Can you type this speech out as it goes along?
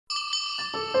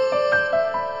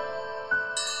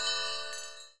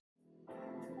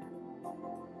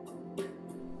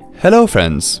Hello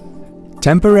friends!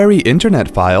 Temporary internet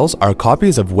files are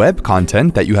copies of web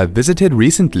content that you have visited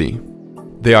recently.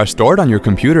 They are stored on your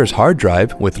computer's hard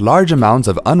drive with large amounts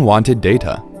of unwanted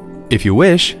data. If you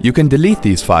wish, you can delete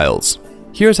these files.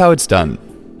 Here's how it's done.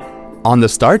 On the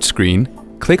Start screen,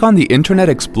 click on the Internet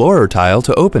Explorer tile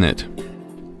to open it.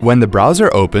 When the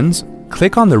browser opens,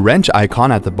 click on the wrench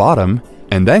icon at the bottom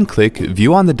and then click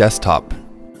View on the desktop.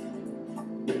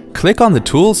 Click on the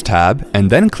Tools tab and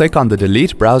then click on the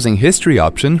Delete Browsing History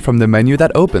option from the menu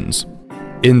that opens.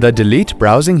 In the Delete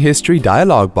Browsing History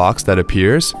dialog box that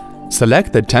appears,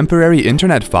 select the Temporary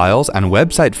Internet Files and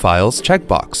Website Files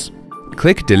checkbox.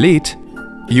 Click Delete.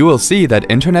 You will see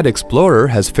that Internet Explorer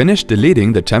has finished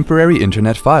deleting the temporary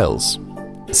internet files.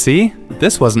 See?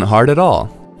 This wasn't hard at all.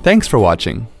 Thanks for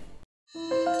watching.